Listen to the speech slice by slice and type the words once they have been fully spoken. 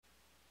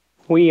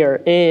We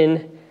are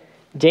in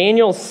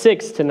Daniel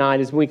 6 tonight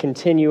as we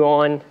continue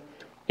on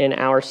in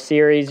our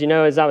series. You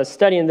know, as I was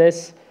studying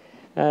this,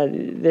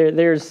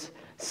 there's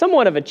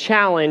somewhat of a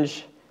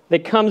challenge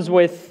that comes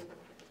with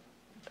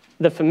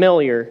the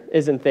familiar,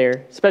 isn't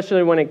there?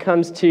 Especially when it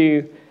comes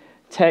to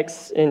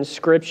texts in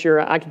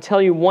Scripture. I can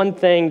tell you one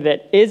thing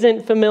that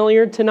isn't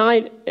familiar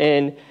tonight,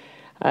 and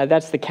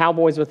that's the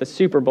Cowboys with the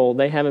Super Bowl.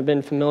 They haven't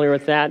been familiar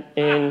with that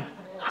in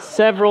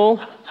several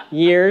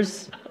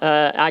years.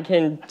 I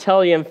can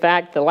tell you, in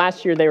fact, the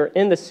last year they were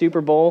in the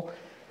Super Bowl,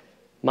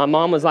 my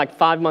mom was like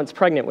 5 months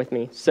pregnant with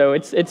me. So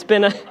it's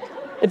been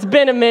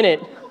a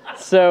minute.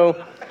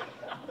 So,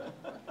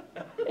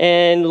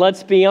 and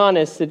let's be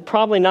honest, it's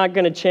probably not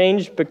going to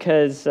change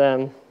because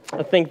I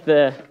think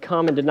the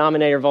common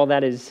denominator of all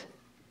that is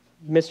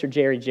Mr.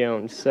 Jerry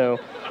Jones. So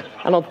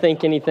I don't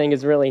think anything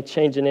is really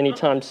changing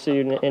anytime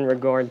soon in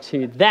regard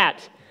to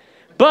that.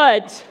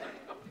 But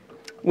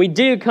we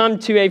do come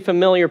to a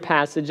familiar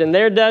passage, and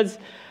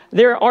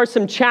there are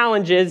some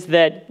challenges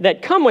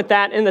that come with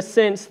that, in the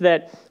sense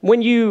that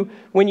when you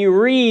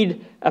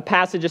read a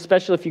passage,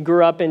 especially if you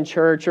grew up in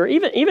church, or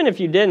even if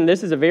you didn't,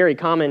 this is a very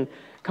common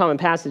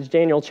passage,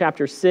 Daniel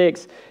chapter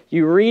 6.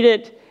 You read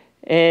it,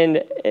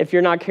 and if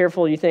you're not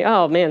careful, you think,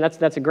 oh man,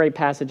 that's a great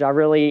passage. I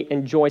really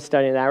enjoy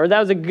studying that. Or that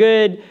was a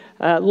good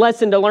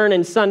lesson to learn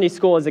in Sunday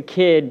school as a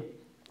kid.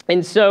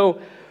 And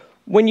so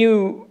when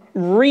you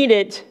read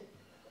it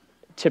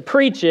to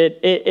preach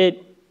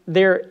it,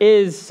 there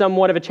is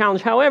somewhat of a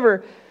challenge.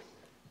 However,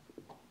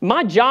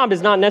 my job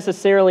is not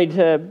necessarily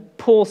to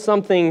pull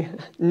something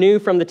new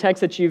from the text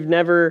that you've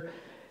never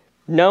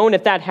known.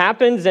 If that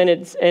happens and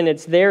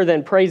it's there,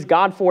 then praise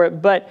God for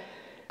it. But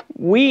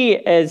we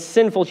as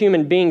sinful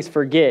human beings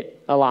forget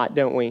a lot,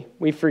 don't we?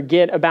 We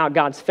forget about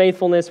God's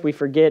faithfulness. We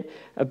forget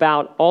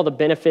about all the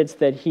benefits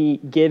that He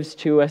gives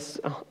to us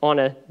on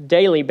a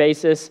daily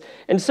basis.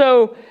 And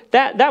so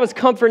that was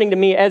comforting to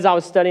me as I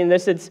was studying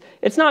this.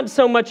 It's not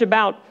so much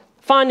about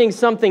finding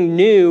something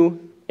new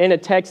in a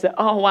text that,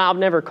 oh, wow, I've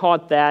never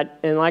caught that.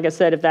 And like I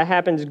said, if that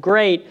happens,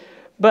 great.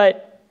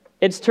 But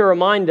it's to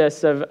remind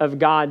us of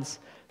God's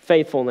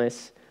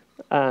faithfulness,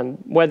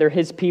 whether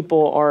His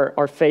people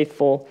are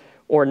faithful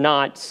or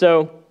not.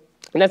 So,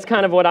 and that's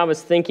kind of what I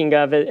was thinking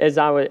of as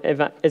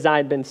I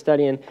had been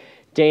studying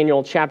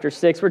Daniel chapter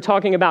 6. We're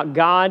talking about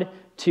God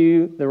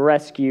to the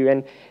rescue.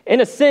 And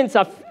in a sense,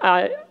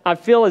 I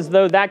feel as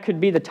though that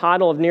could be the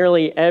title of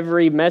nearly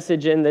every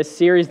message in this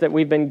series that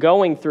we've been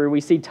going through.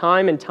 We see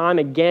time and time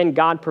again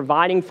God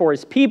providing for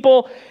His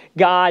people.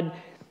 God,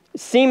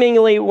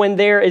 seemingly when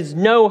there is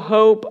no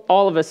hope,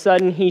 all of a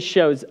sudden He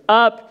shows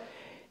up.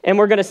 And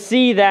we're going to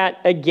see that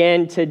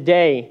again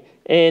today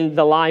in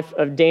the life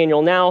of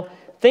Daniel. Now,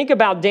 think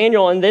about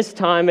Daniel in this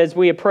time as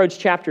we approach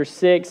chapter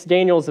 6.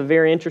 Daniel is a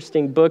very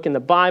interesting book in the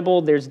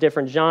Bible. There's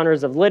different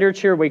genres of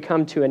literature. We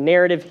come to a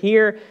narrative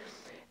here.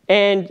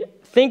 And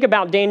think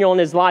about Daniel in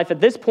his life. At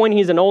this point,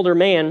 he's an older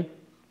man.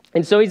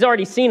 And so he's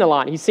already seen a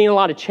lot. He's seen a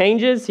lot of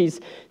changes.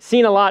 He's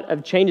seen a lot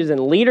of changes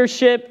in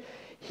leadership.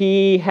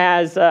 He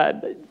has,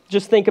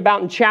 just think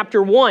about in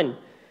chapter 1,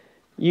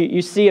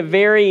 you see a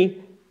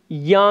very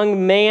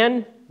young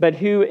man, but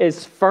who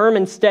is firm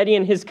and steady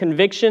in his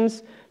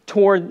convictions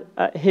toward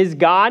his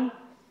God,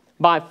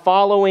 by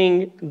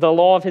following the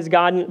law of his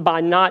God, by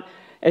not,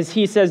 as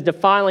he says,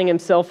 defiling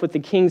himself with the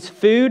king's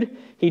food.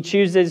 He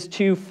chooses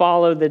to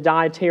follow the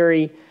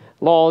dietary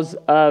laws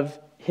of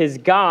his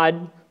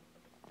God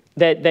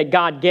that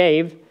God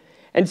gave.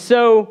 And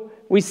so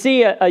we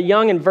see a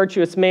young and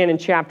virtuous man in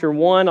chapter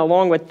 1.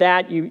 Along with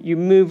that, you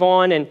move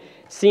on and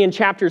see in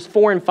chapters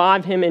 4 and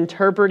 5 him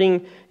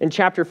interpreting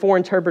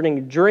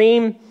a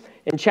dream.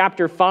 In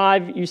chapter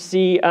 5, you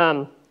see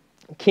him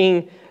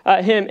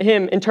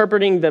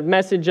interpreting the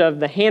message of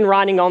the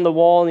handwriting on the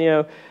wall.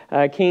 You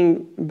know,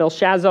 King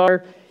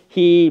Belshazzar,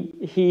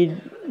 he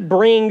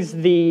brings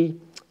he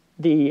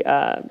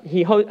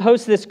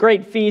hosts this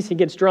great feast. He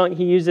gets drunk.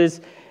 He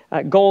uses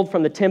gold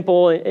from the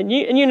temple, and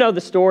you know the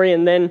story.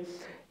 And then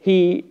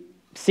he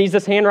sees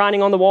this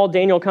handwriting on the wall.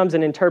 Daniel comes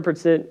and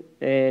interprets it,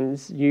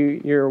 and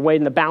you're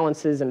weighing the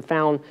balances and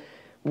found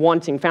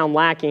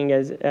lacking,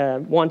 as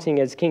wanting,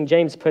 as King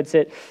James puts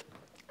it.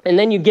 And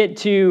then you get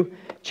to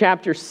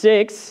chapter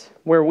 6,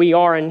 where we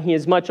are, and he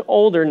is much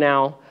older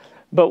now.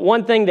 But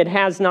one thing that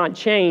has not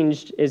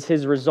changed is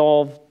his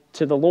resolve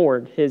to the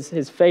Lord,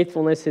 his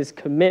faithfulness, his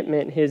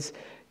commitment, his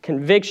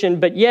conviction.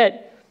 But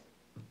yet,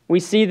 we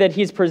see that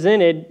he's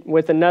presented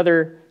with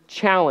another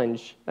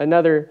challenge,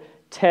 another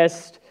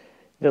test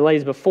that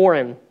lays before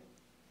him.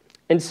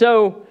 And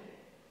so,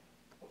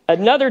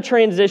 another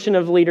transition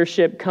of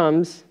leadership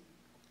comes.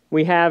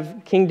 We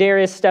have King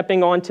Darius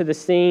stepping onto the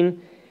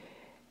scene.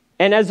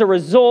 And as a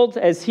result,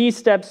 as he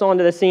steps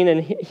onto the scene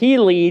and he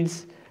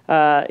leads,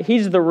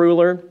 he's the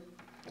ruler,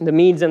 the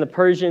Medes and the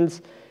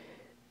Persians.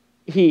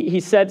 He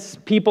sets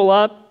people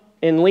up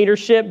in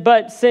leadership.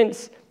 But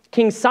since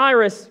King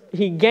Cyrus,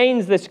 he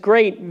gains this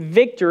great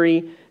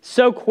victory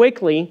so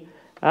quickly,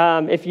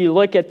 if you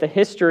look at the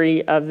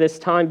history of this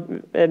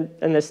time and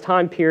this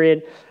time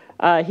period,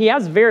 he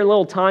has very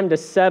little time to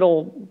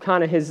settle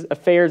kind of his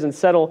affairs and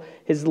settle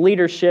his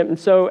leadership. And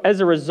so as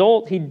a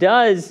result, he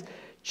does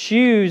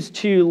choose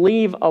to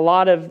leave a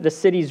lot of the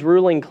city's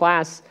ruling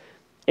class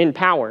in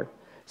power.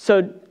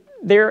 So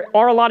there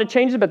are a lot of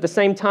changes, but at the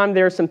same time,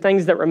 there are some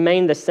things that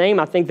remain the same.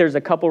 I think there's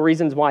a couple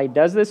reasons why he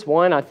does this.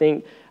 One,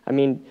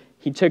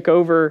 he took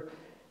over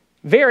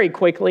very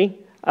quickly,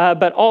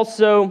 but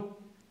also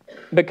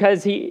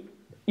because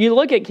you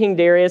look at King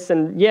Darius,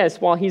 and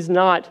yes, while he's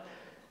not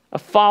a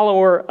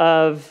follower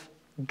of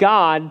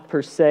God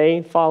per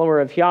se, follower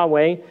of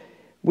Yahweh,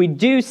 we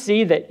do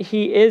see that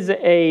he is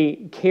a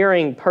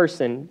caring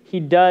person. He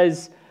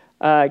does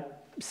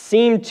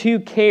seem to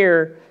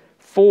care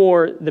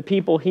for the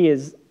people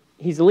he's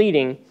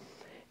leading.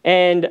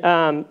 And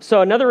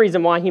so another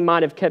reason why he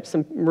might have kept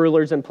some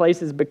rulers in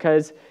place is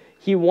because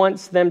he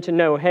wants them to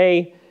know,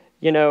 hey,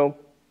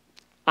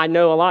 I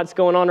know a lot's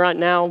going on right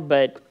now,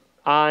 but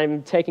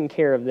I'm taking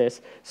care of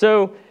this.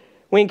 So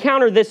we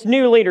encounter this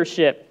new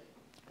leadership,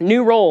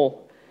 new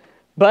role,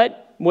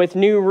 but with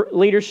new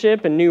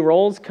leadership and new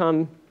roles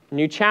come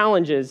new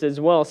challenges as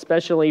well,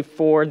 especially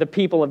for the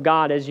people of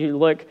God as you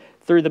look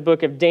through the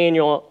book of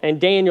Daniel, and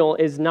Daniel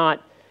is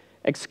not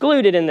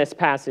excluded in this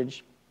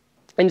passage.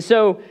 And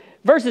so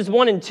verses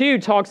 1 and 2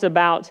 talks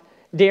about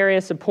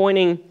Darius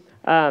appointing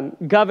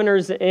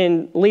governors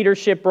in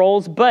leadership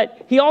roles,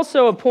 but he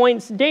also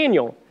appoints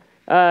Daniel,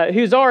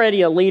 who's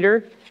already a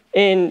leader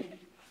in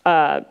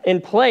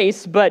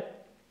place,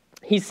 but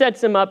he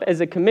sets him up as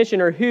a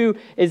commissioner who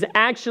is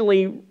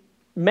actually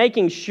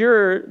making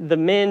sure the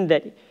men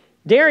that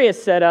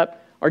Darius set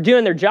up are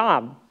doing their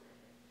job.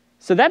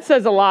 So that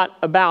says a lot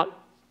about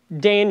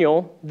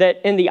Daniel,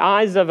 that in the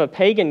eyes of a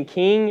pagan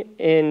king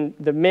in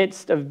the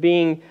midst of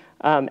being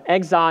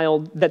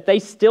exiled, that they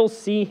still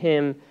see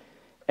him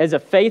as a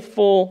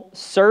faithful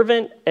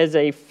servant, as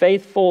a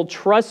faithful,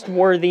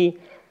 trustworthy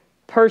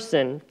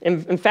person.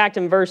 In fact,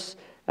 in verse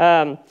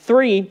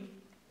 3,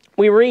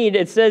 we read,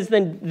 it says,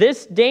 "Then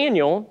this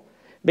Daniel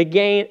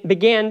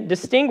began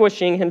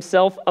distinguishing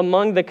himself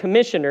among the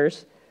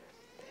commissioners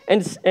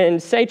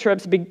and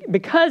satraps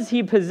because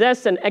he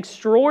possessed an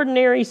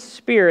extraordinary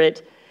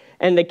spirit,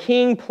 and the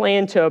king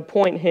planned to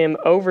appoint him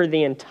over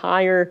the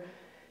entire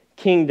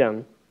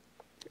kingdom."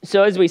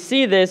 So as we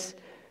see this,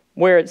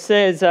 where it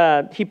says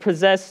he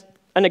possessed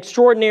an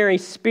extraordinary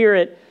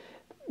spirit,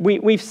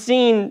 we've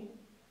seen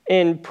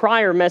in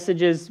prior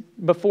messages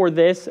before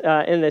this,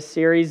 in this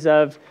series,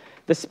 of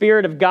the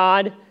Spirit of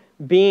God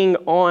being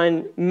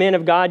on men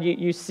of God.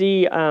 You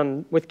see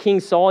with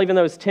King Saul, even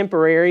though it's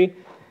temporary,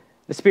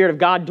 the Spirit of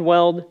God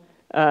dwelled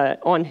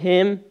on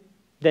him.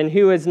 Then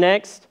who is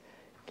next?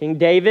 King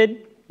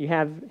David. You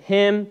have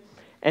him.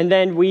 And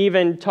then we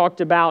even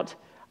talked about,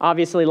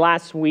 obviously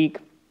last week,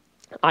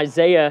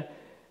 Isaiah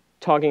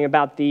talking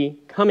about the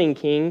coming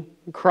king,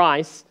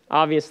 Christ,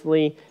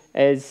 obviously,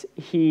 as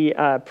he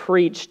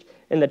preached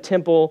in the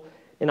temple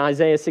in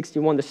Isaiah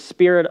 61, "The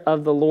Spirit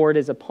of the Lord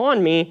is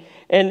upon me."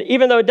 And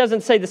even though it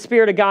doesn't say the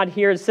Spirit of God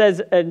here, it says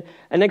an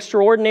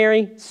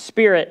extraordinary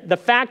spirit. The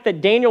fact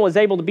that Daniel was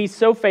able to be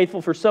so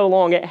faithful for so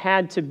long, it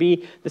had to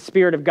be the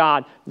Spirit of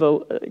God,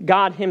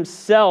 God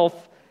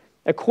himself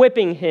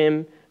equipping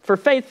him for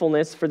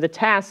faithfulness, for the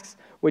tasks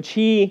which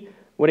he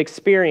would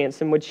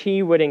experience and which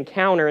he would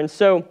encounter. And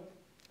so,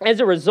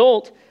 as a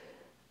result,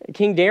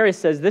 King Darius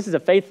says, this is a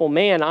faithful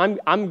man.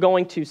 I'm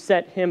going to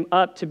set him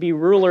up to be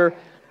ruler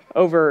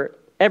over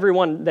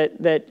everyone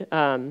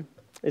that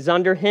is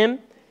under him.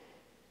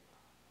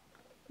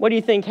 What do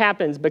you think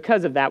happens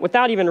because of that?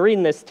 Without even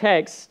reading this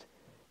text,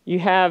 you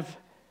have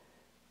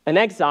an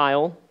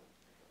exile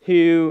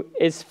who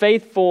is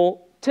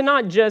faithful to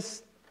not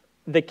just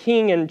the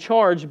king in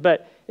charge,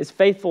 but is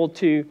faithful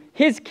to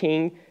his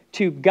king,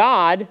 to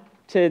God,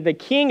 to the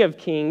King of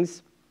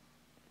Kings.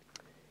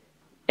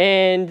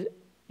 And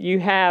you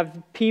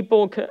have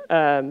people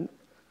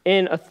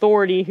in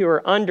authority who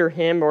are under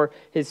him or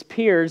his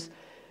peers,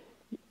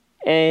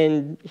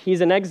 and he's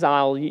in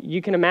exile.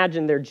 You can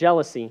imagine their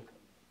jealousy.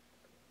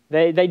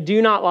 They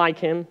do not like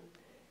him.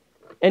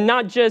 And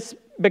not just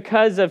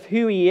because of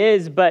who he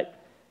is, but,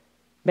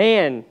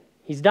 man,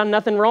 he's done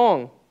nothing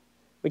wrong.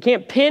 We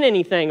can't pin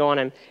anything on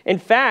him. In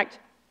fact,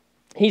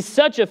 he's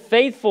such a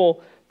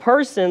faithful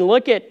person.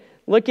 Look at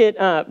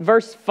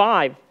verse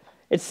 5.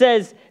 It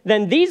says,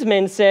 "Then these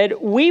men said,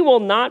 'We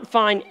will not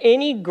find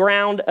any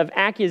ground of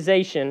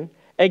accusation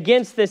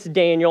against this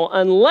Daniel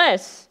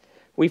unless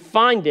we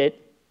find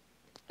it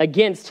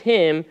against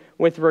him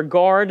with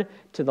regard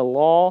to the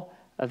law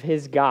of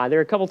his God.'" There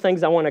are a couple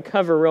things I want to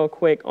cover real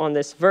quick on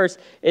this verse.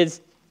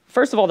 Is,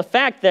 first of all, the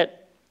fact that,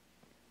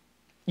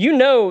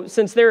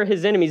 since they're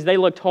his enemies, they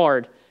looked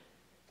hard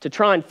to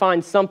try and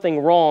find something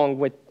wrong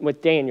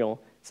with Daniel.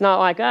 It's not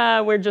like,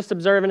 we're just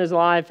observing his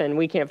life and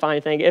we can't find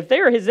anything. If they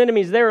were his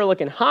enemies, they were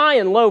looking high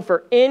and low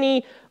for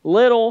any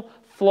little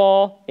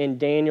flaw in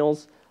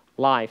Daniel's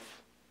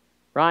life,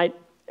 right?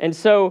 And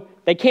so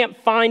they can't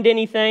find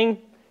anything.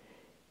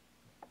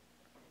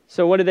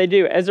 So what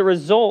do? As a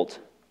result,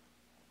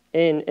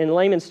 in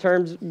layman's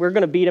terms, we're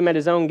going to beat him at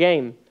his own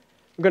game.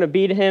 We're going to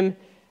beat him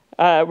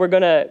We're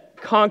going to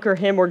conquer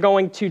him. We're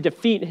going to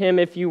defeat him,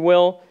 if you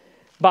will,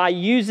 by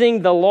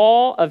using the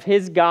law of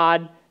his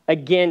God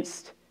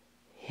against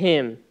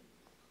him.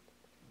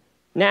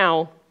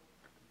 Now,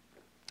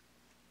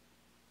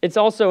 it's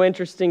also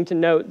interesting to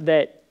note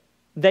that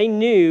they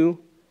knew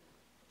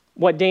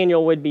what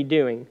Daniel would be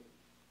doing.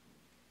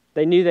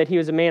 They knew that he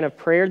was a man of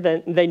prayer.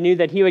 They knew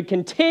that he would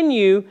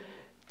continue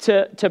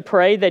to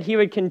pray, that he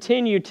would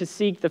continue to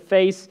seek the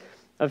face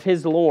of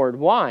his Lord.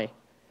 Why?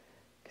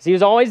 Because he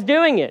was always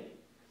doing it.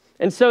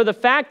 And so the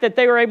fact that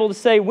they were able to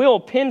say, we'll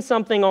pin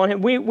something on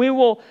him, we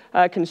will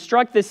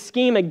construct this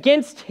scheme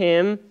against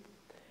him,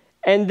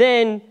 and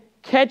then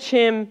catch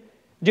him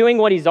doing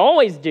what he's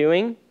always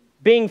doing,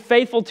 being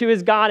faithful to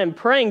his God and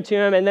praying to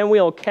him, and then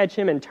we'll catch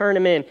him and turn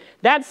him in.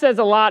 That says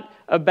a lot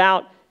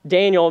about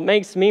Daniel. It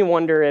makes me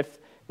wonder if,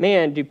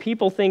 man, do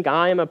people think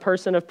I am a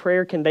person of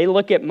prayer? Can they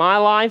look at my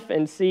life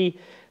and see,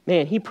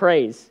 man, he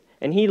prays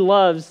and he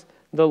loves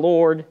the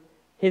Lord,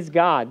 his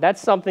God?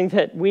 That's something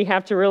that we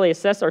have to really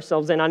assess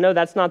ourselves in. I know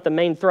that's not the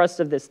main thrust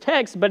of this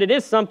text, but it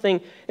is something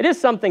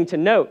to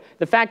note.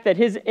 The fact that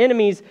his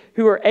enemies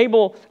who were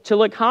able to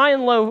look high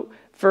and low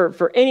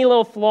for any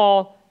little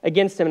flaw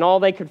against him, and all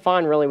they could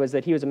find really was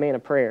that he was a man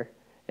of prayer.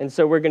 And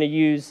so we're going to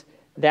use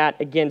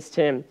that against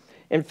him.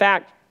 In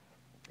fact,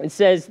 it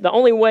says the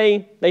only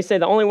way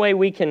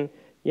we can,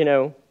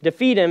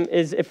 defeat him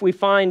is if we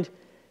find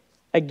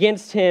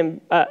against him,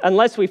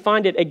 unless we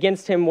find it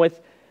against him with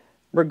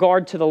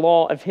regard to the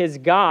law of his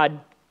God.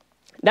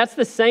 That's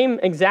the same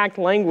exact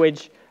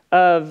language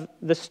of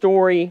the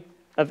story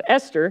of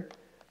Esther,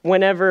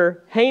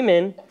 whenever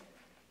Haman,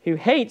 who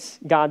hates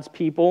God's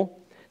people,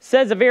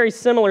 says a very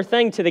similar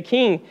thing to the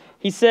king.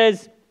 He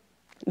says,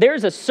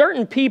 there's a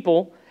certain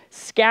people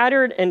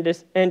scattered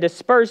and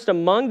dispersed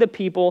among the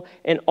people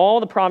in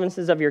all the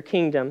provinces of your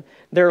kingdom.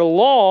 Their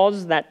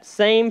laws, that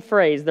same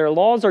phrase, their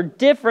laws are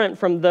different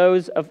from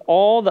those of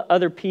all the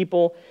other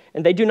people,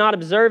 and they do not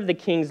observe the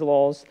king's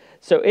laws,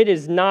 so it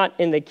is not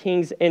in the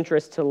king's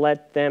interest to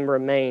let them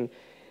remain.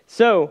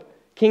 So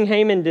King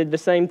Haman did the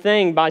same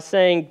thing by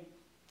saying,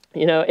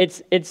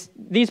 it's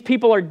these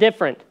people are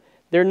different.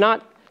 They're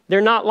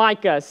not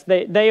like us.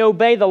 They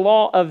obey the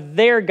law of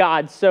their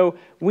God, so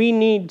we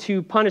need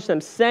to punish them.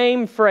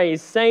 Same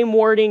phrase, same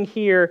wording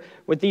here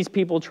with these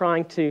people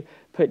trying to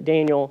put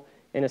Daniel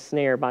in a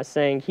snare by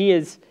saying he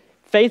is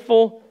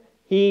faithful,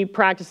 he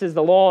practices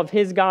the law of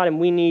his God, and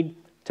we need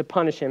to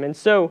punish him. And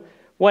so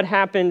what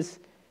happens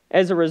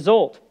as a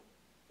result?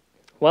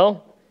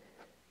 Well,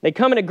 they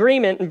come in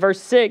agreement in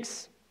verse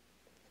 6,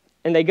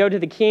 and they go to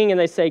the king and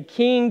they say,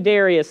 King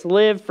Darius,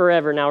 live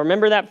forever. Now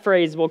remember that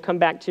phrase. We'll come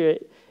back to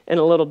it in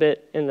a little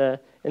bit in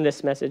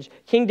this message.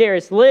 King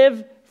Darius,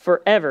 live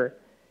forever.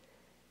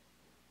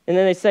 And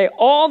then they say,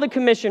 all the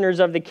commissioners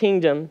of the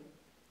kingdom,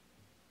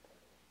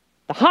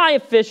 the high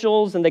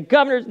officials and the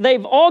governors,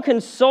 they've all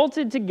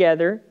consulted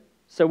together.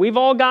 So we've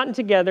all gotten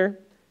together.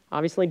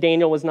 Obviously,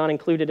 Daniel was not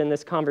included in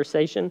this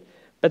conversation,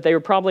 but they were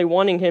probably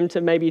wanting him to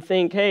maybe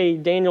think, hey,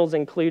 Daniel's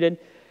included.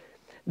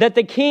 That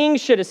the king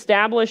should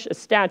establish a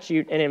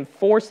statute and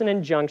enforce an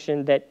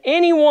injunction that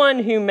anyone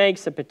who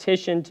makes a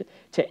petition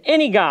to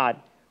any god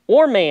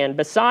or man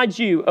besides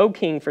you, O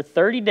king, for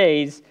 30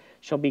 days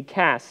shall be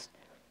cast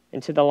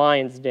into the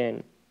lion's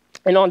den.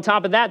 And on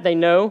top of that, they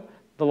know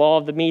the law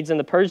of the Medes and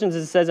the Persians,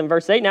 as it says in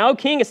verse 8. Now, O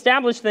king,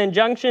 establish the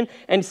injunction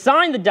and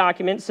sign the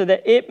document so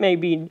that it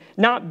may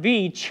not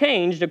be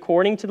changed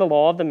according to the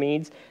law of the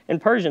Medes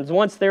and Persians.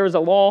 Once there was a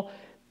law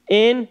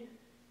in,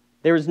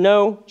 there was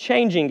no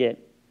changing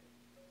it,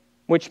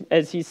 which,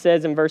 as he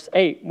says in verse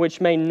 8,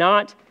 which may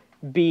not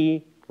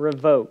be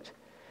revoked.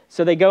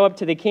 So they go up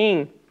to the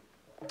king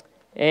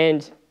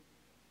and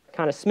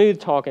kind of smooth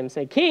talk him,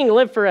 say, King,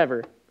 live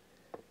forever.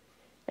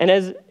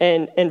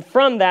 And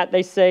from that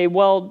they say,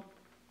 well,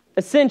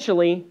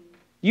 essentially,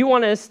 you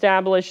want to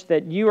establish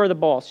that you are the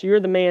boss, you're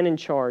the man in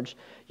charge.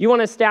 You want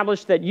to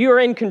establish that you are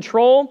in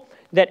control,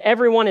 that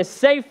everyone is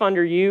safe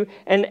under you,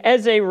 and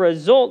as a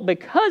result,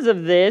 because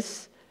of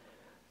this,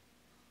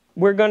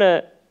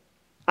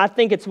 I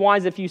think it's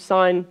wise if you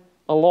sign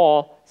a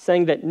law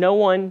saying that no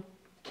one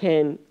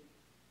can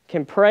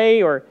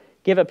pray or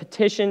give a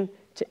petition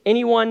to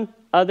anyone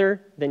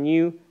other than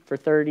you for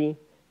 30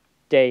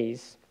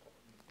 days.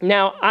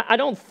 Now, I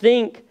don't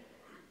think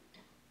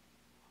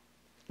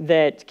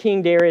that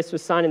King Darius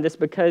was signing this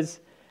because,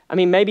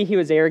 maybe he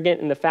was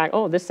arrogant in the fact,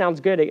 this sounds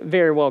good. It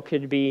very well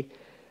could be.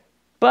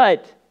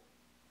 But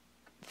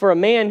for a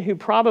man who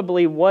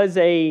probably was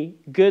a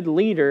good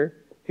leader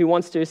who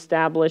wants to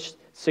establish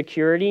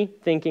security,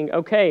 thinking,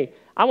 okay,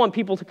 I want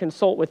people to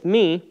consult with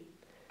me.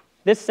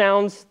 This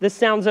sounds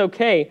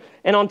okay.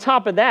 And on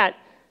top of that,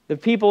 the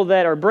people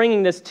that are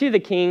bringing this to the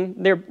king,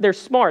 they're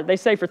smart. They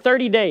say for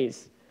 30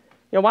 days.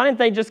 Why didn't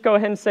they just go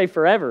ahead and say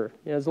forever?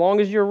 As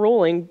long as you're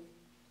ruling,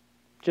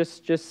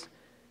 just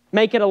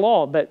make it a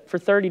law. But for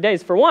 30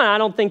 days, for one, I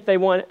don't think they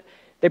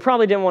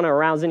probably didn't want to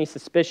arouse any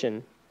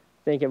suspicion,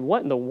 thinking,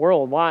 what in the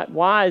world?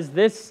 Why is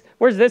this?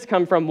 Where's this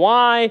come from?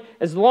 Why,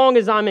 as long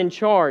as I'm in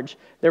charge?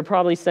 They're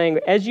probably saying,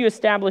 as you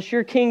establish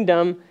your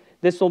kingdom,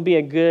 this will be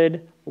a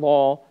good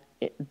law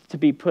to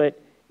be put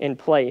in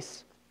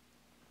place.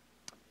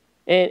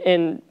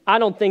 And I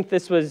don't think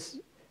this was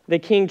the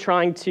king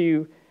trying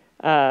to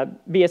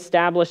be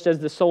established as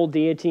the sole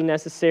deity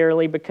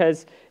necessarily,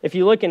 because if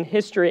you look in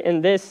history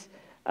in this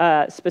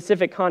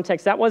specific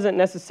context, that wasn't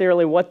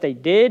necessarily what they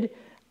did.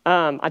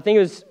 I think it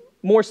was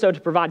more so to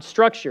provide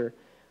structure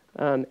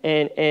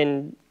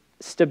and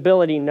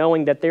stability,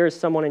 knowing that there is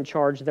someone in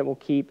charge that will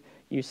keep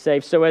you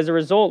safe. So as a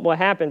result, what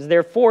happens?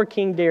 Therefore,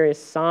 King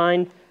Darius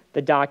signed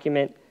the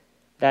document.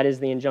 That is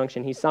the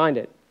injunction. He signed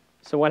it.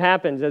 So what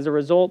happens? As a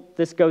result,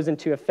 this goes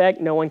into effect.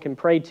 No one can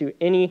pray to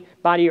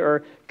anybody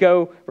or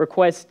go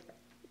request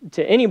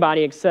to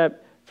anybody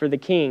except for the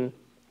king.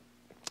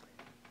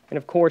 And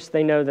of course,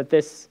 they know that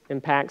this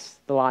impacts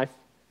the life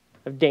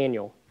of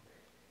Daniel.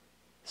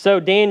 So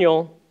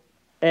Daniel,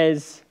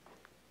 as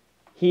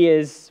he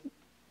is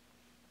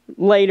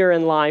later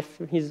in life,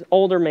 he's an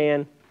older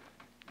man,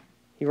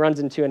 he runs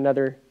into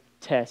another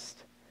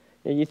test.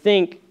 And you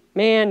think,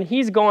 man,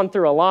 he's gone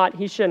through a lot.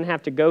 He shouldn't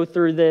have to go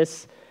through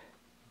this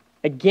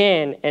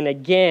again and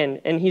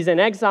again. And he's in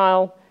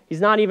exile.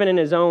 He's not even in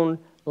his own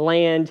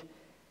land.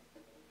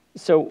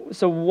 So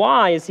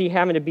why is he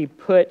having to be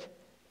put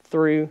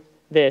through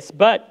this?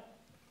 But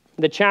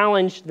the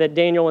challenge that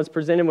Daniel was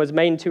presented was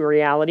made into a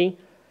reality.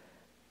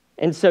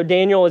 And so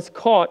Daniel is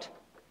caught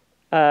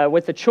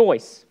with a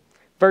choice.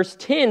 Verse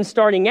 10,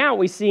 starting out,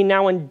 we see,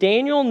 now when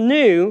Daniel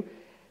knew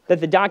that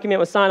the document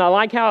was signed, I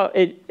like how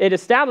it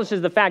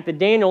establishes the fact that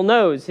Daniel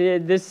knows.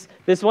 This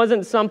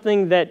wasn't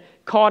something that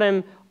caught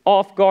him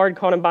off guard,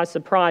 caught him by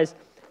surprise.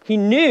 He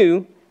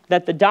knew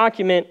that the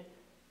document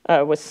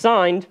was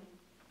signed.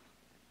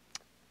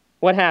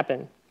 What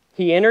happened?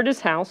 He entered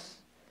his house.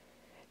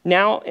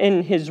 Now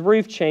in his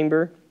roof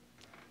chamber,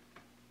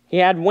 he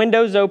had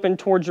windows open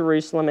toward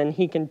Jerusalem, and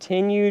he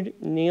continued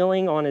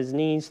kneeling on his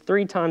knees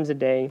 3 times a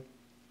day,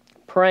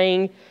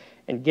 praying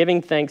and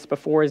giving thanks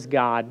before his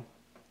God,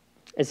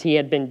 as he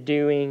had been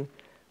doing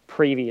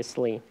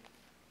previously.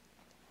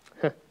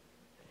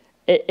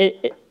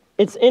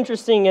 It's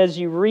interesting as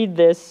you read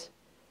this,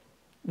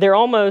 they're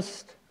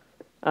almost,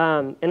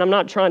 and I'm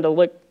not trying to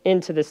look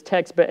into this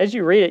text, but as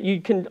you read it,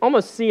 you can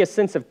almost see a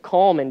sense of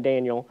calm in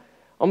Daniel,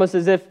 almost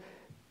as if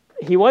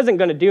he wasn't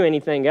going to do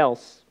anything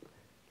else.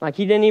 Like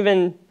he didn't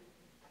even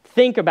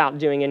think about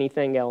doing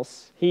anything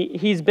else.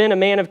 He's been a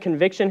man of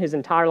conviction his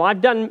entire life.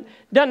 Doesn't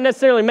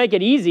necessarily make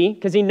it easy,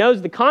 because he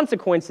knows the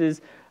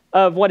consequences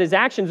of what his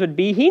actions would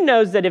be. He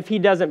knows that if he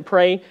doesn't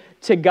pray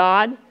to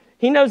God,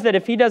 he knows that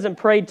if he doesn't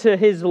pray to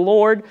his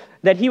Lord,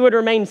 that he would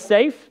remain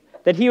safe,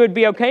 that he would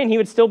be okay, and he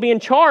would still be in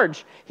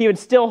charge. He would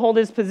still hold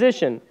his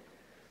position.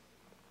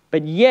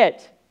 But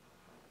yet,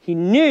 he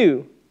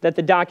knew that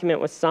the document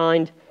was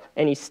signed,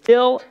 and he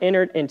still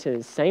entered into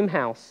the same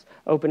house,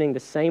 opening the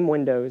same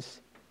windows,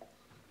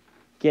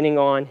 getting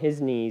on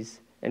his knees,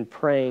 and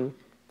praying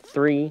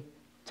 3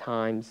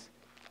 times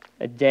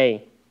a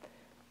day.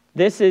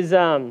 This is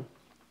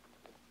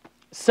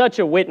such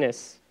a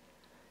witness,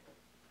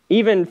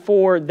 even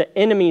for the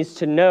enemies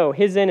to know,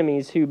 his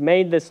enemies who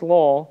made this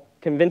law,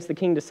 convinced the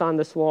king to sign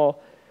this law.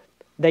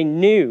 They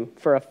knew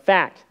for a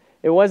fact.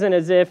 It wasn't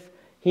as if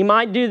he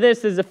might do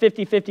this as a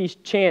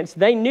 50-50 chance.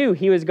 They knew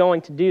he was going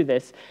to do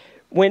this.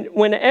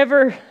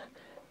 Whenever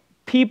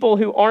people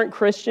who aren't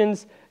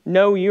Christians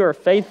know you are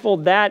faithful,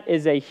 that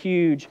is a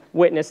huge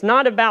witness.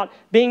 Not about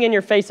being in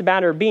your face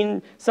about it or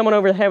being someone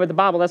over the head with the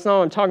Bible. That's not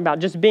what I'm talking about.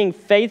 Just being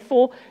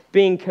faithful,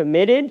 being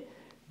committed,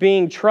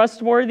 being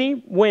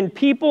trustworthy. When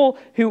people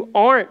who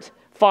aren't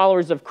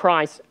followers of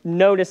Christ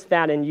notice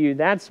that in you,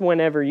 that's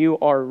whenever you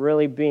are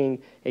really being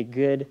a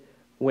good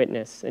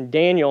witness. And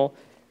Daniel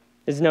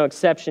is no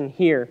exception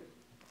here.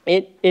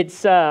 We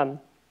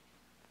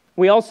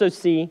also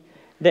see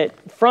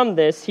that from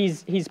this,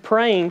 he's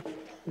praying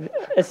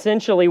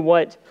essentially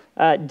what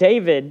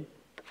David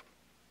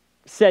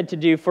said to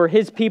do for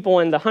his people.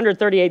 In the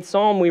 138th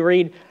Psalm, we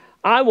read,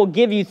 I will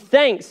give you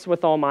thanks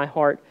with all my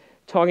heart,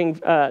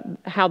 talking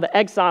how the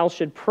exile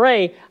should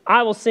pray.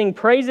 I will sing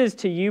praises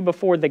to you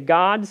before the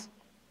gods.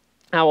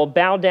 I will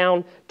bow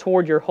down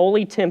toward your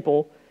holy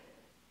temple.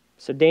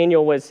 So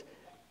Daniel was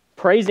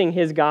praising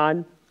his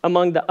God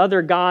among the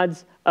other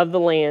gods of the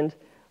land,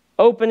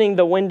 opening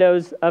the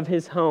windows of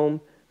his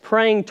home,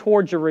 praying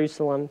toward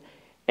Jerusalem,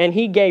 and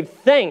he gave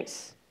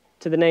thanks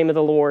to the name of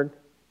the Lord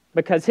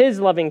because his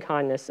loving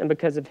kindness and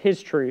because of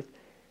his truth.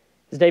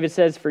 As David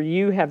says, for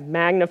you have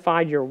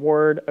magnified your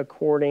word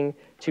according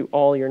to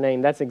all your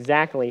name. That's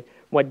exactly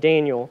what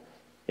Daniel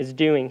is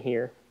doing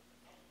here.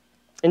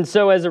 And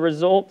so as a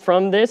result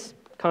from this,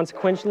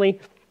 consequentially,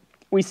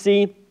 we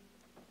see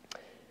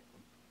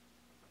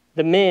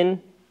the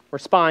men were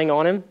spying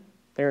on him.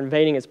 They're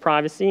invading his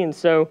privacy. And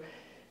so it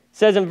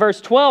says in verse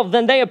 12,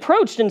 then they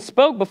approached and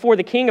spoke before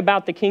the king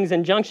about the king's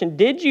injunction.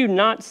 Did you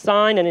not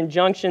sign an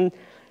injunction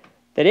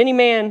that any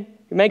man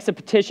who makes a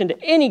petition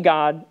to any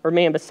god or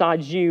man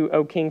besides you,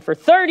 O king, for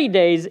 30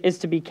 days is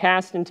to be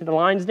cast into the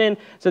lion's den?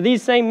 So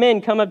these same men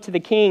come up to the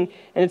king,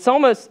 and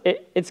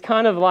it's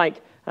kind of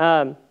like,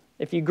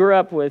 if you grew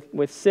up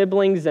with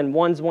siblings and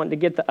one's wanting to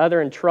get the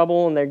other in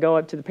trouble and they go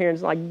up to the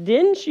parents like,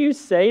 didn't you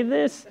say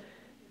this?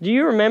 Do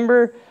you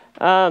remember?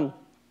 I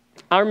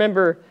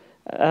remember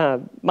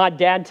my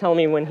dad telling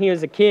me when he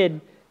was a kid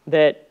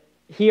that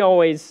he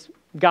always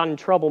got in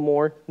trouble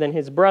more than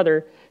his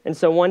brother. And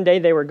so one day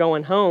they were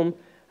going home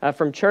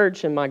from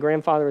church, and my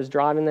grandfather was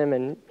driving them,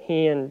 and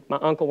he and my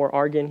uncle were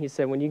arguing. He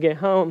said, when you get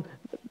home,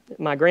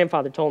 my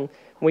grandfather told him,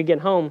 when we get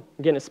home,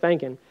 I'm getting a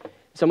spanking.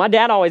 So my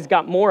dad always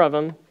got more of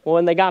them. Well,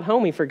 when they got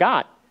home, he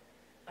forgot.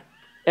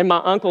 And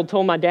my uncle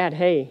told my dad,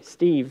 hey,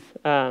 Steve,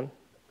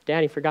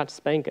 Daddy forgot to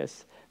spank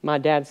us. My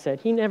dad said,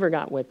 he never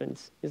got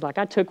whippings. He's like,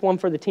 I took one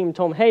for the team and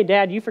told him, hey,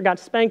 Dad, you forgot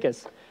to spank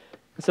us.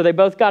 So they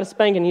both got a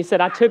spanking. He said,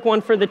 I took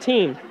one for the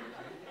team.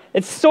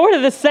 It's sort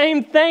of the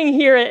same thing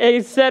here,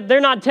 except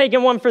they're not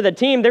taking one for the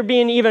team. They're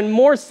being even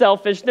more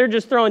selfish. They're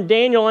just throwing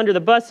Daniel under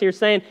the bus here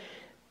saying,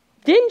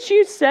 didn't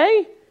you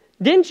say?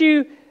 Didn't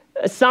you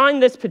sign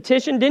this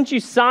petition? Didn't you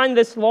sign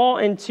this law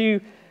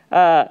into,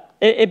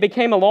 it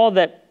became a law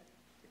that,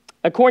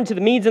 according to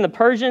the Medes and the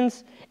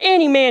Persians,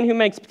 any man who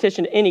makes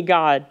petition to any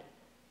god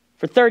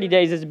for 30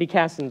 days is to be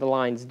cast into the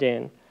lion's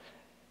den.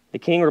 The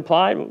king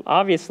replied,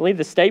 obviously,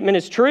 the statement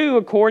is true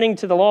according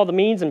to the law of the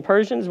Medes and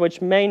Persians,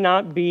 which may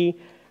not be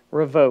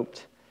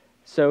revoked.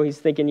 So he's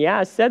thinking, yeah,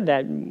 I said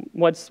that.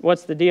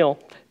 What's the deal?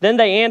 Then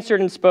they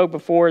answered and spoke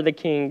before the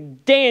king,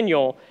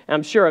 Daniel. And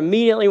I'm sure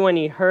immediately when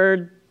he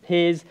heard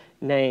his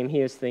name,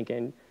 he was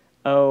thinking,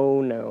 oh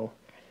no.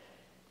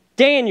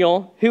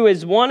 Daniel, who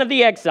is one of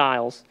the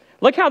exiles.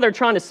 Look how they're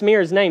trying to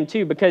smear his name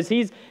too, because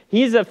he's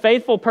a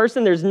faithful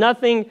person. There's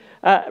nothing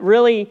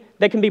really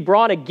that can be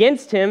brought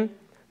against him,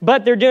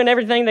 but they're doing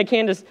everything they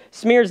can to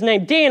smear his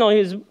name. Daniel,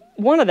 who's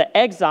one of the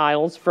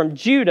exiles from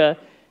Judah,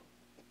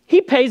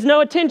 he pays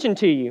no attention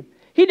to you.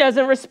 He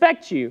doesn't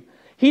respect you.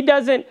 He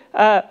doesn't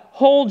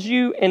hold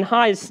you in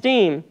high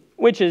esteem,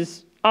 which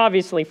is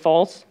obviously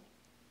false,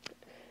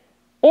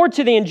 or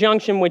to the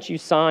injunction which you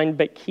signed,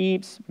 but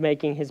keeps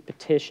making his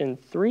petition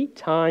 3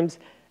 times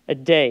a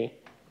day.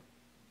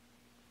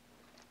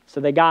 So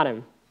they got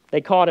him.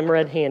 They caught him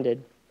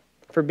red-handed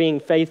for being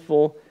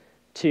faithful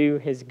to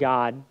his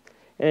God.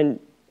 And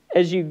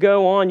as you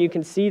go on, you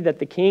can see that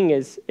the king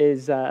is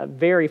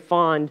very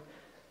fond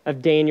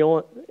of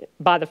Daniel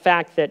by the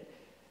fact that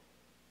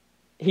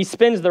he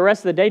spends the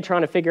rest of the day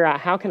trying to figure out,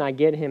 how can I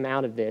get him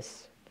out of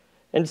this?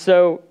 And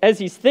so as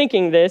he's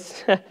thinking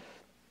this,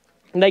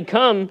 they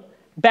come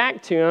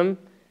back to him,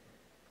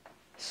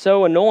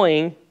 so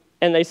annoying,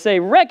 and they say,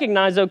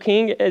 recognize, O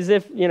king, as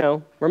if,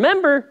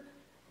 remember,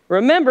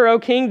 O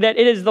king, that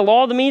it is the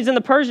law of the Medes and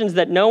the Persians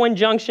that no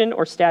injunction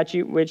or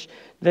statute which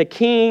the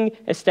king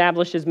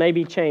establishes may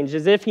be changed.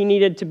 As if he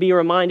needed to be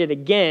reminded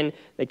again.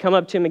 They come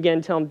up to him again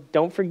and tell him,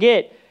 don't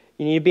forget,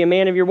 you need to be a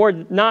man of your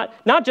word.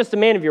 Not just a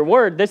man of your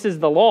word, this is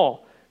the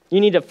law. You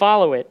need to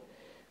follow it.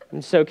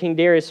 And so King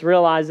Darius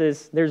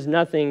realizes there's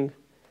nothing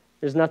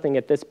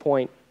at this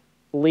point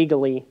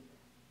legally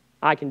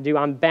I can do.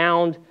 I'm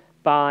bound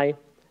by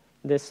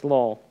this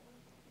law.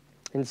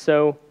 And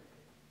so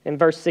in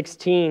verse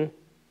 16,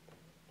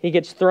 he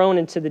gets thrown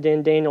into the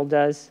den, Daniel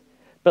does.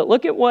 But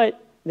look at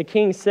what the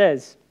king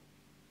says.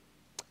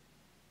 It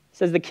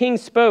says, the king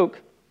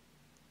spoke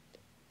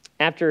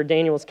after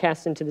Daniel was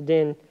cast into the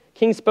den.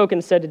 King spoke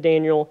and said to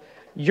Daniel,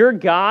 your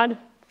God,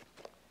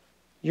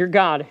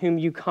 whom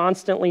you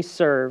constantly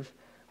serve,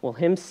 will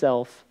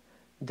himself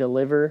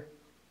deliver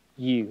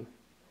you.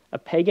 A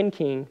pagan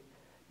king,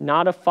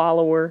 not a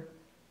follower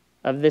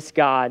of this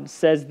God,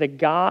 says the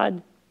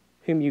God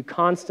whom you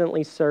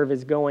constantly serve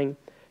is going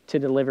to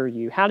deliver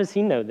you. How does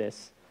he know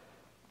this?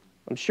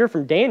 I'm sure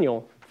from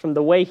Daniel, from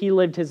the way he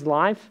lived his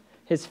life,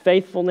 his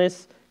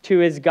faithfulness to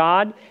his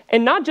God,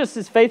 and not just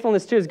his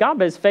faithfulness to his God,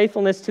 but his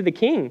faithfulness to the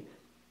king.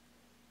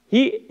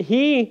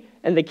 He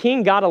and the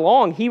king got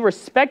along. He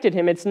respected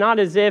him. It's not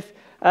as if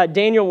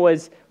Daniel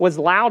was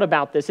loud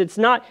about this. It's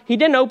not. He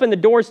didn't open the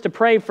doors to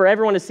pray for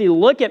everyone to see,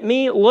 look at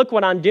me, look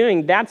what I'm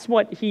doing. That's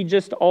what he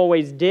just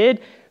always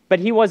did. But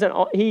he wasn't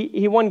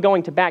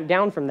going to back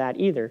down from that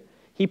either.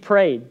 He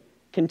prayed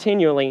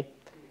continually.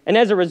 And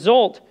as a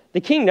result,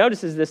 the king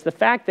notices this, the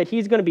fact that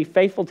he's going to be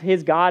faithful to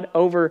his God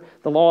over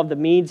the law of the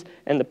Medes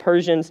and the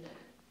Persians.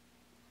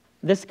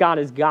 This God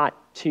has got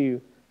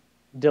to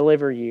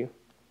deliver you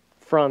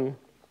from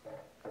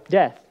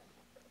death.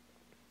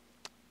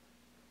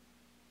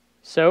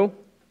 So,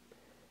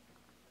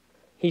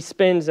 he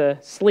spends a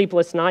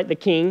sleepless night, the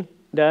king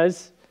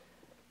does,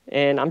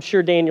 and I'm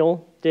sure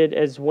Daniel did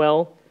as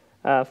well,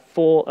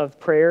 full of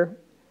prayer.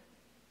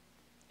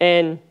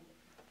 And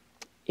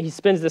he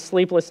spends the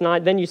sleepless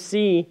night. Then you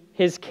see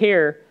his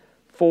care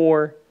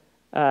for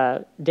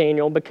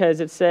Daniel, because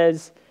it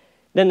says,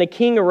 then the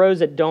king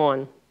arose at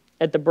dawn,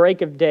 at the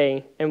break of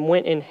day, and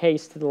went in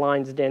haste to the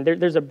lion's den.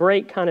 There's a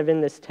break kind of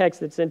in this text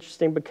that's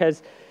interesting,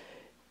 because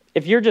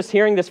if you're just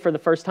hearing this for the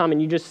first time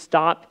and you just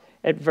stop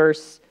at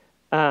verse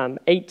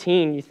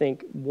 18, you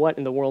think, what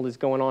in the world is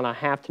going on? I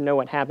have to know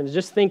what happens.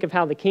 Just think of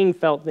how the king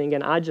felt,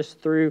 thinking, I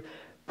just threw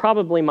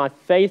probably my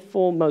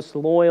faithful, most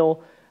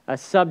loyal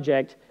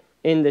subject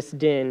in this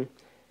den.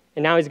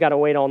 and now he's got to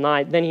wait all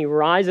night. Then he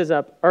rises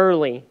up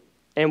early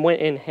and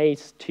went in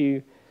haste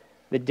to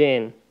the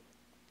den.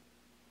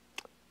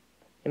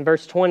 In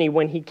verse 20,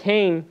 when he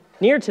came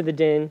near to the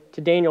den,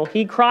 to Daniel,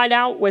 he cried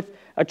out with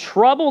a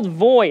troubled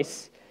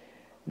voice.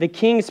 The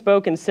king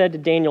spoke and said to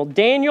Daniel,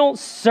 Daniel,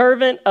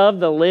 servant of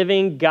the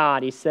living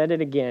God. He said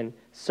it again,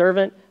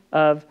 servant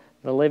of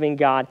the living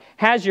God.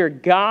 Has your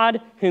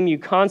God, whom you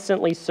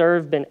constantly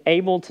serve, been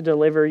able to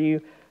deliver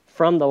you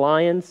from the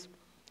lions?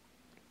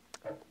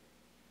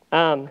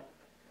 I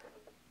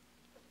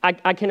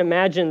can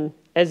imagine,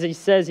 as he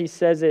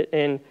says it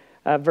in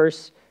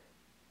verse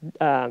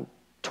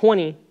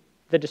 20,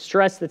 the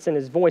distress that's in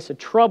his voice, a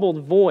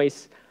troubled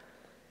voice.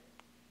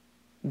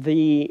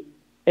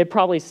 It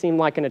probably seemed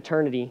like an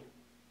eternity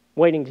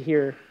waiting to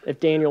hear if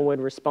Daniel would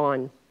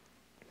respond.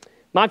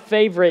 My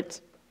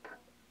favorite,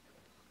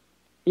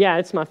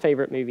 it's my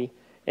favorite movie.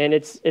 And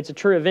it's a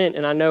true event,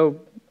 and I know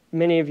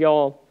many of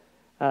y'all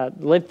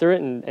lived through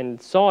it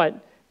and saw it,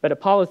 but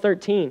Apollo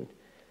 13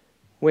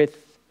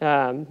 with,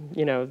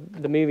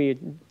 the movie,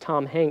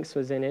 Tom Hanks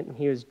was in it, and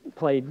he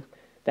played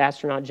the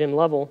astronaut Jim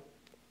Lovell.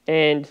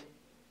 And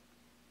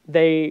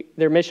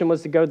their mission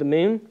was to go to the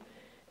moon,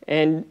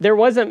 and there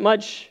wasn't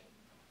much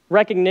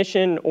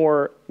recognition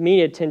or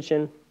media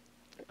attention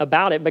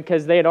about it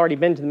because they had already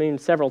been to the moon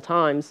several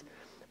times,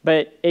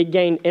 but it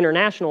gained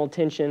international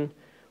attention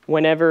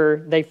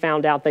whenever they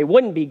found out they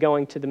wouldn't be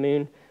going to the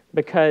moon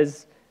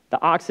because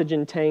the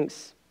oxygen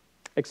tanks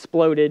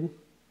exploded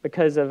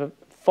because of a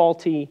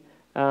faulty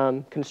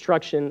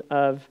construction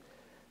of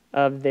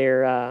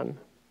their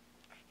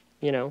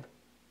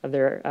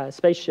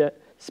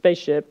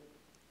spaceship.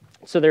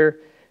 So they're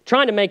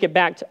trying to make it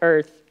back to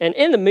Earth. And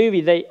in the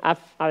movie,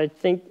 I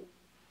think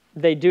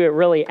they do it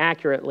really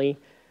accurately.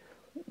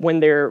 When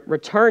they're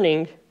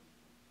returning,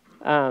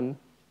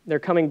 they're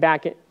coming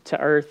back to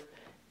Earth,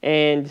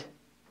 and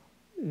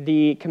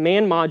the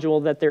command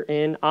module that they're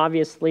in,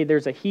 obviously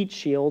there's a heat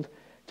shield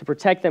to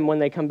protect them when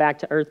they come back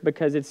to Earth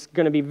because it's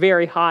going to be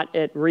very hot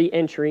at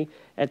re-entry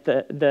at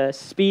the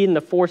speed and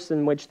the force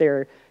in which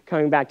they're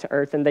coming back to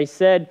Earth. And they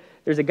said,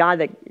 there's a guy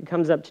that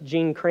comes up to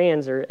Gene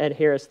Kranz, or Ed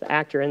Harris, the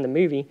actor in the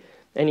movie,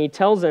 and he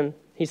tells him,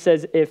 he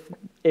says, if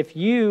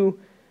we're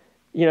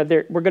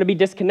going to be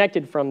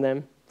disconnected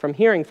from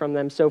hearing from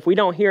them, so if we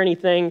don't hear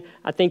anything,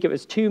 I think it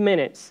was 2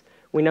 minutes,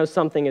 we know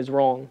something is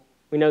wrong.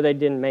 We know they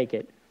didn't make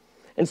it.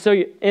 And so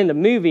in the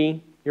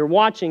movie, you're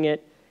watching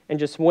it and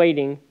just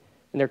waiting,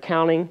 and they're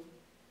counting. It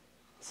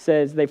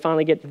says they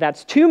finally get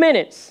that's 2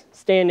 minutes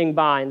standing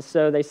by, and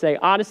so they say,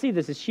 Odyssey,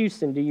 this is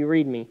Houston, do you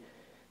read me?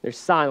 There's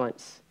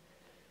silence.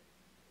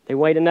 They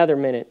wait another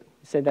minute.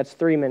 They say, that's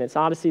 3 minutes.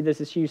 Odyssey,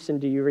 this is Houston,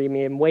 do you read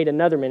me? And wait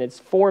another minute. It's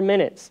 4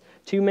 minutes.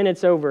 2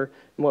 minutes over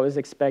what was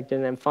expected.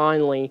 And then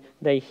finally,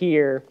 they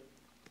hear,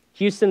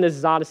 Houston, this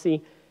is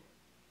Odyssey.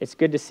 It's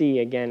good to see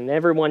you again. And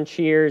everyone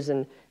cheers,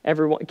 and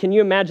everyone. Can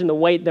you imagine the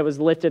weight that was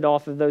lifted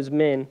off of those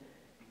men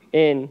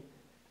in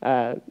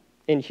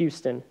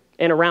Houston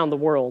and around the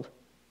world,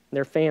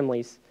 their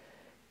families?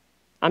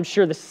 I'm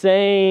sure the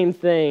same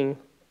thing,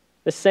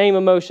 the same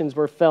emotions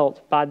were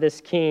felt by this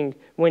king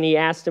when he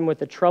asked him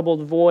with a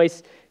troubled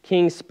voice.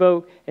 King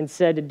spoke and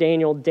said to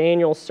Daniel,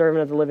 Daniel,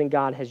 servant of the living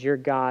God, has your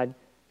God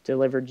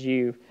delivered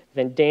you?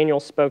 Then Daniel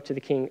spoke to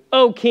the king,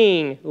 O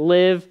king,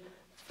 live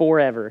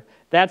forever.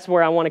 That's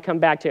where I want to come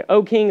back to.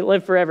 O king,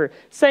 live forever.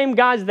 Same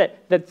guys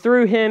that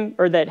threw him,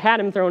 or that had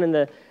him thrown in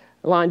the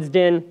lion's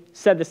den,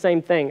 said the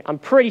same thing. I'm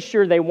pretty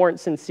sure they weren't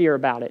sincere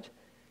about it.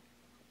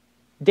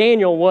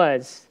 Daniel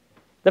was.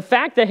 The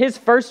fact that his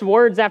first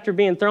words after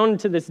being thrown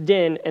into this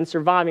den and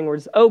surviving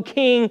was, O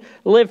king,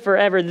 live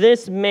forever.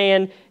 This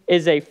man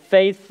is a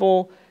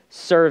faithful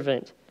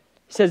servant.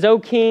 He says, O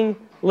king,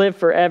 live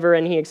forever.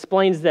 And he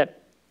explains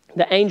that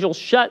the angel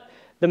shut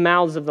the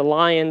mouths of the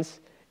lions,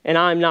 and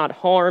I am not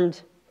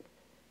harmed.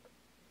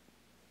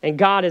 And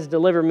God has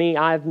delivered me.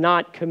 I have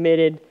not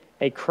committed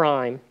a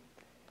crime.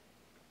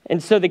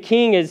 And so the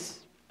king is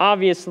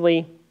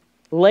obviously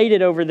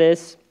elated over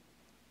this.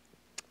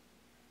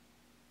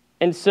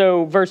 And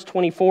so verse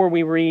 24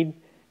 we read,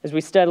 as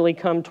we steadily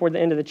come toward the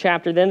end of the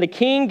chapter, then the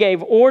king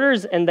gave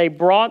orders, and they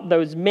brought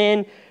those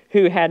men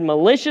who had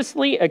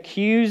maliciously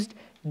accused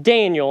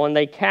Daniel, and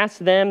they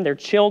cast them, their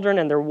children,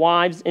 and their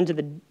wives into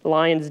the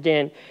lion's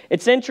den.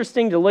 It's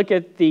interesting to look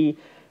at the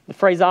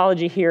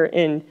phraseology here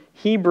in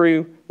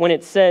Hebrew when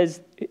it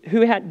says,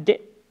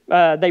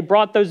 they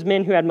brought those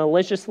men who had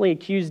maliciously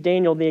accused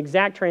Daniel. The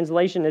exact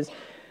translation is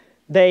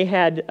they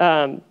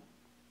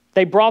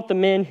brought the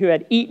men who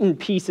had eaten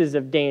pieces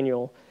of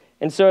Daniel.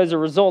 And so as a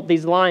result,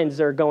 these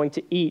lions are going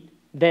to eat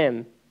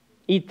them,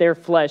 eat their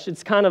flesh.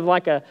 It's kind of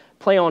like a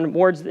play on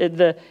words.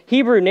 The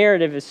Hebrew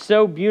narrative is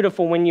so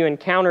beautiful when you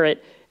encounter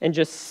it and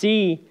just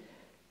see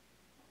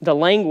the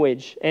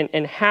language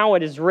and how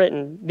it is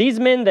written. These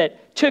men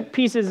that took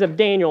pieces of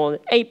Daniel and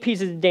ate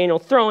pieces of Daniel,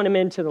 throwing them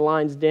into the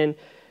lion's den,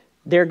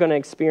 they're going to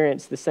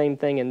experience the same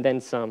thing and then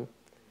some.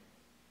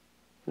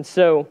 And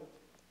so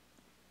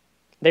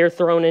they're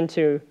thrown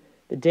into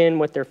the den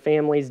with their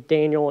families.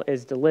 Daniel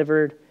is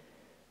delivered,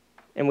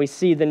 and we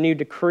see the new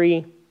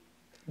decree.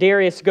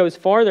 Darius goes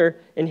farther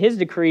in his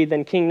decree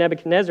than King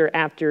Nebuchadnezzar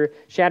after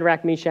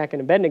Shadrach, Meshach,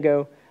 and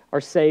Abednego are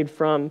saved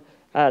from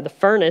the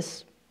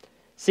furnace.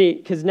 See,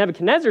 because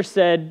Nebuchadnezzar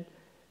said,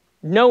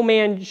 no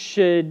man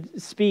should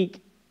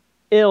speak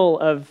ill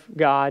of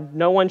God.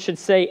 No one should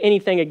say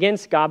anything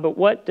against God. But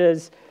what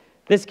does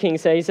this king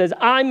say? He says,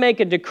 I make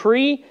a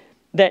decree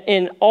that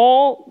in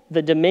all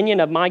the dominion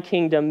of my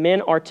kingdom,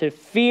 men are to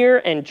fear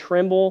and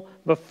tremble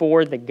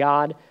before the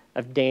God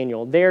of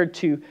Daniel. They're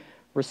to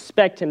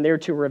respect him. They're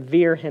to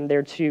revere him.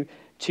 They're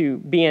to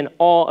be in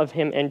awe of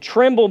him and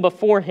tremble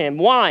before him.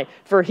 Why?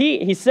 For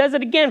he says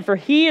it again, for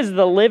he is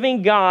the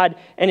living God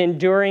and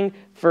enduring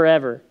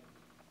forever.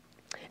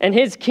 And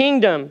his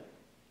kingdom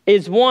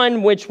is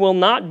one which will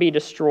not be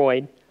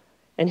destroyed,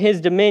 and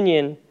his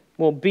dominion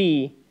will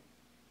be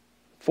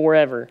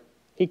forever.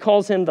 He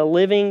calls him the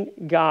living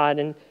God,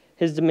 and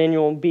his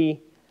dominion will be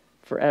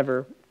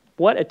forever.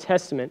 What a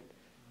testament.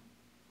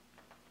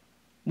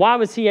 Why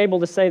was he able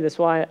to say this?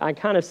 Well,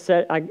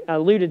 I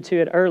alluded to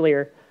it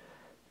earlier.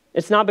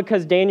 It's not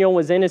because Daniel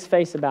was in his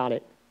face about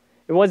it.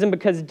 It wasn't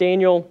because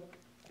Daniel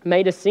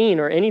made a scene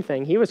or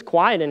anything. He was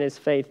quiet in his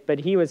faith, but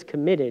he was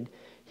committed.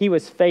 He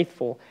was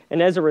faithful.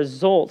 And as a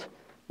result,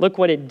 look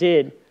what it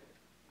did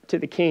to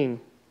the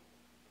king.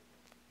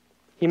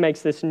 He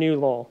makes this new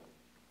law.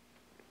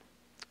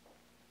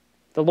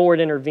 The Lord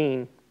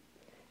intervened.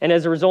 And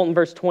as a result, in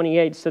verse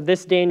 28, so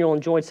this Daniel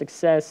enjoyed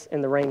success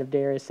in the reign of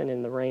Darius and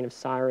in the reign of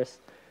Cyrus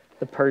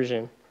the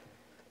Persian.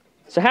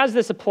 So how does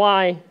this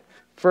apply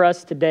for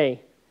us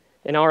today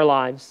in our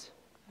lives?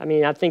 I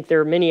mean, I think there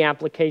are many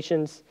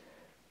applications.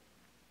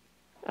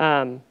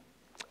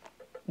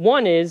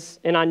 One is,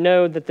 and I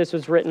know that this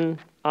was written,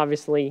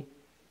 obviously,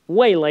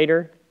 way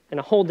later in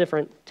a whole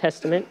different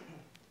testament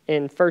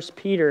in 1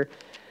 Peter.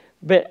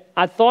 But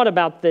I thought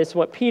about this,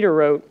 what Peter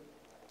wrote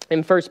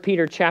in 1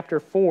 Peter chapter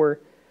 4,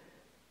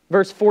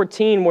 verse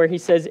 14, where he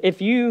says,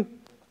 if you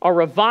are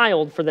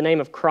reviled for the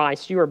name of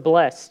Christ, you are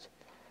blessed,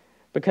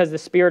 because the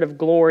Spirit of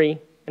glory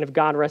and of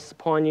God rests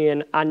upon you.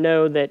 And I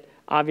know that,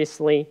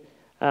 obviously,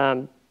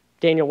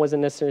 Daniel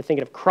wasn't necessarily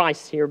thinking of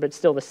Christ here, but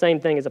still the same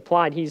thing is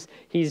applied.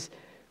 He's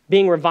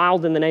being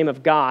reviled in the name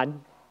of God, in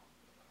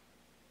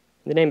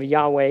the name of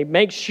Yahweh.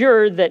 Make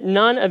sure that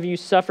none of you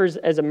suffers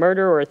as a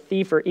murderer or a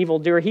thief or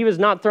evildoer. He was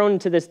not thrown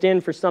into this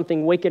den for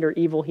something wicked or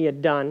evil he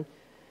had done.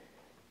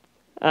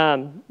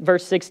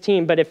 Verse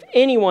 16, but if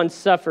anyone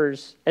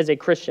suffers as a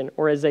Christian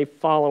or as a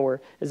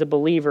follower, as a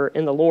believer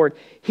in the Lord,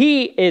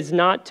 he is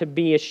not to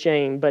be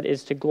ashamed, but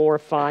is to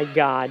glorify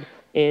God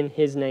in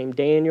his name.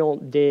 Daniel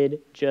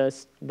did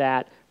just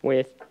that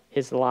with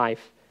his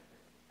life.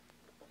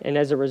 And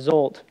as a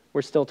result,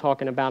 we're still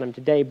talking about him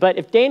today. But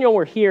if Daniel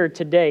were here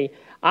today,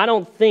 I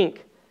don't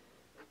think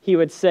he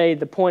would say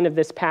the point of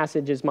this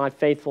passage is my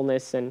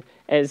faithfulness. And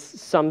as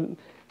some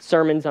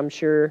sermons I'm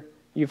sure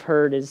you've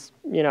heard is,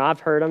 I've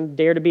heard them,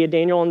 dare to be a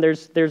Daniel, and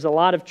there's a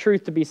lot of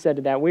truth to be said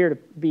to that. We are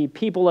to be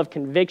people of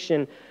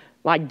conviction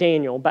like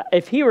Daniel. But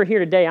if he were here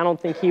today, I don't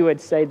think he would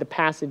say the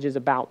passage is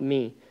about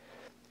me.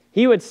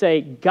 He would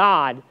say,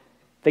 God,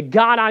 the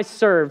God I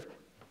serve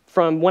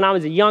from when I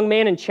was a young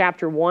man in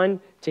chapter 1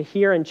 to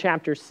here in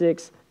chapter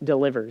 6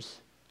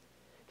 delivers.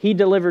 He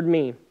delivered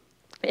me.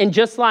 And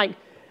just like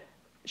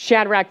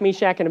Shadrach,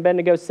 Meshach, and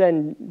Abednego said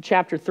in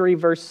chapter 3,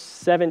 verse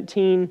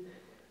 17,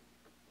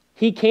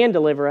 he can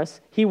deliver us.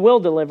 He will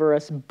deliver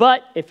us.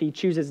 But if he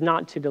chooses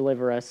not to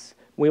deliver us,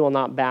 we will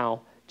not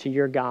bow to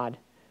your God.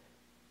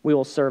 We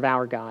will serve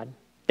our God.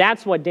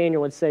 That's what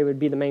Daniel would say would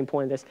be the main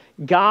point of this.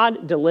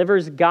 God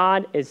delivers.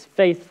 God is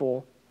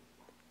faithful.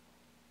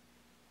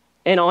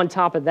 And on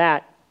top of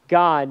that,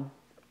 God,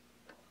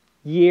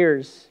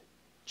 years,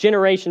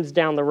 generations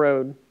down the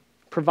road,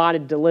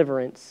 provided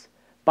deliverance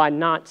by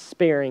not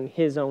sparing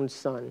his own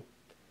son.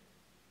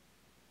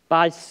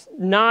 By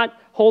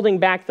not holding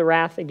back the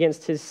wrath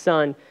against his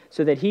son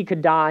so that he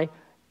could die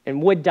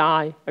and would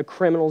die a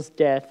criminal's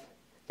death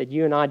that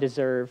you and I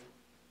deserve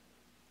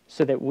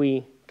so that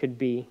we could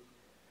be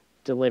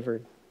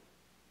delivered.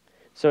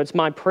 So it's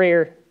my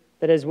prayer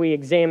that as we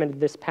examine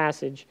this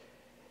passage,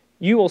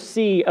 you will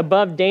see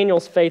above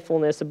Daniel's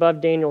faithfulness,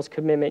 above Daniel's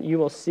commitment, you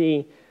will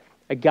see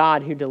a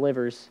God who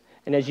delivers.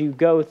 And as we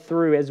go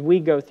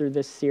through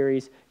this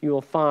series, you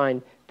will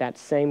find that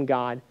same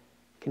God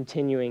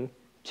continuing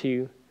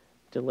to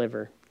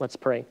deliver. Let's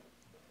pray.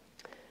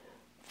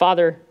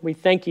 Father, we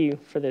thank you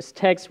for this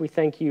text. We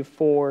thank you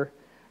for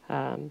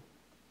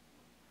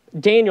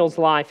Daniel's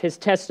life, his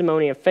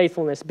testimony of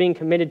faithfulness, being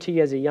committed to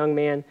you as a young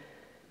man.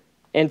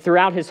 And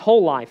throughout his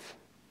whole life,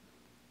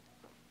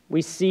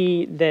 we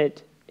see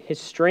that his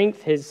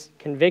strength, his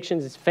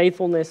convictions, his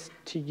faithfulness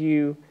to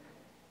you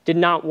did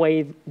not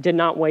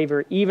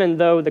waver, even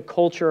though the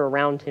culture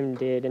around him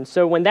did. And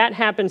so when that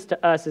happens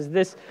to us, as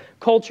this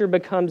culture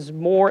becomes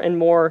more and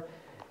more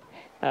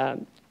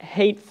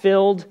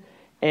hate-filled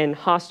and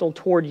hostile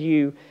toward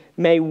you,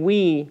 may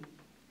we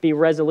be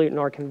resolute in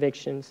our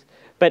convictions.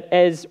 But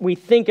as we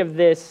think of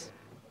this,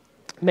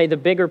 may the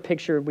bigger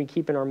picture we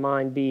keep in our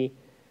mind be,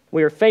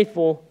 we are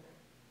faithful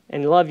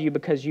and love you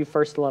because you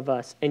first love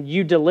us, and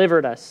you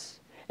delivered us,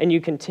 and you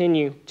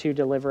continue to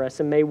deliver us.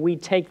 And may we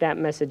take that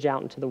message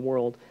out into the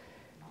world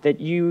that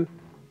you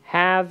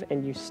have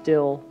and you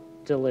still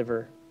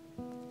deliver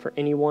for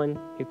anyone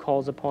who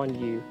calls upon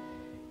you.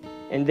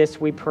 And this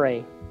we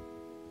pray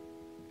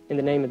in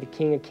the name of the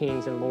King of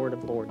Kings and Lord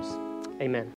of Lords. Amen.